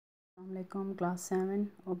Assalamualaikum, class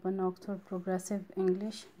 7, Open Oxford Progressive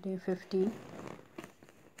English, day 15,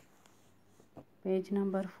 page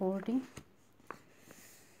number 40.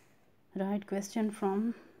 Write question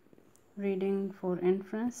from reading for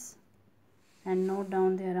inference and note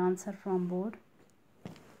down their answer from board.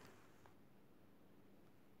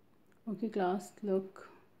 Okay class, look,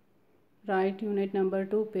 write unit number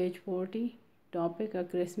 2, page 40, topic A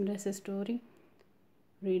Christmas Story,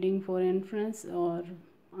 reading for inference, or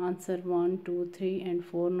answer 1, 2, 3 and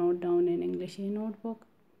 4 note down in English e-notebook.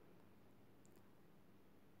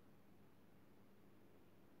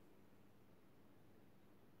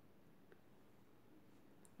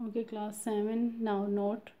 Okay class 7, now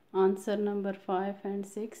note answer number 5 and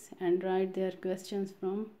 6 and write their questions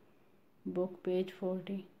from book page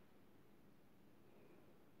 40.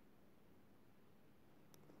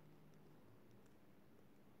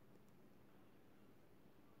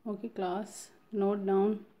 Okay class, note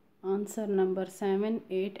down answer number 7,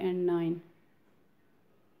 8 and 9.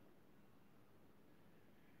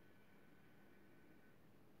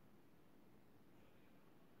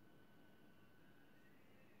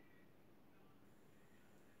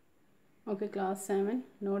 Okay class 7,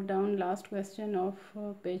 note down last question of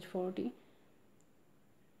page 40.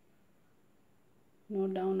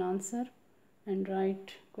 Note down answer and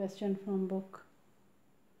write question from book.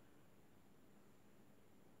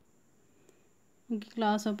 Okay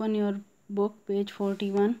class, open your book page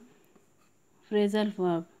 41. Phrasal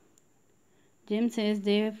verb. Jim says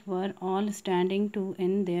they were all standing to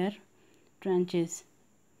in their trenches.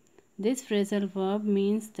 This phrasal verb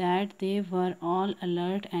means that they were all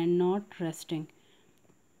alert and not resting.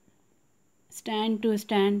 Stand to,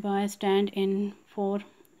 stand by, stand in, for,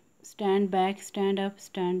 stand back, stand up,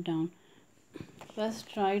 stand down.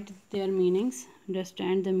 First write their meanings.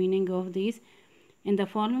 Understand the meaning of these. In the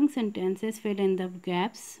following sentences, fill in the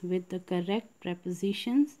gaps with the correct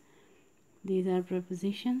prepositions. These are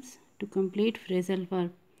prepositions to complete phrasal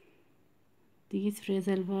verb. These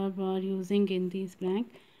phrasal verbs are using in these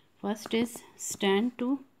blank. First is stand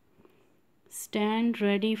to, stand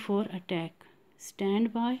ready for attack.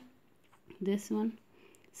 Stand by, this one.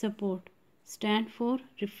 Support, stand for,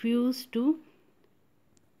 refuse to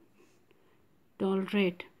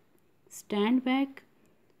tolerate. Stand back,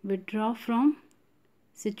 withdraw from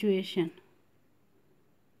situation.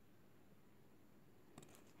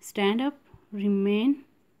 Stand up, remain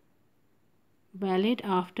valid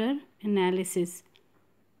after analysis.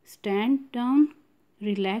 Stand down,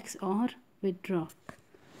 relax or withdraw.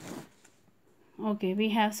 Okay, we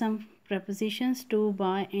have some prepositions: to,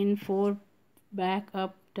 by, in, for, back,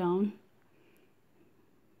 up, down,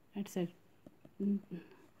 etc.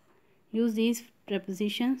 Use these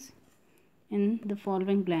prepositions in the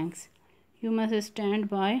following blanks. You must stand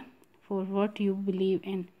by for what you believe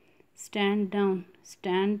in. Stand down.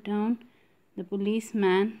 Stand down. The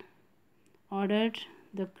policeman ordered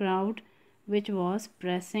the crowd which was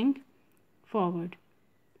pressing forward.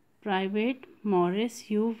 Private Morris,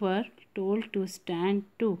 you were told to stand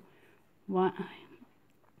to. Why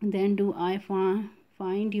then do I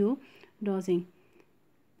find you dozing?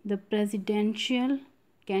 The presidential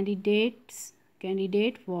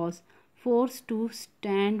candidate was forced to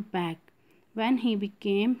stand back when he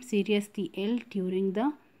became seriously ill during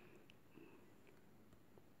the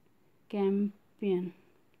campaign.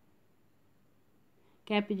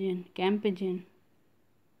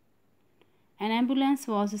 An ambulance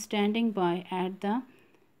was standing by at the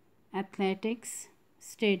athletics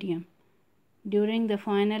stadium during the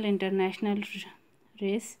final international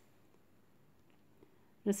race.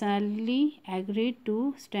 Rosalie agreed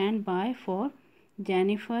to stand by for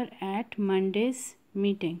Jennifer at Monday's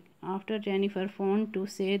meeting after Jennifer phoned to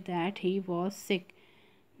say that he was sick.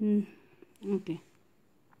 Okay,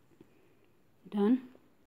 done.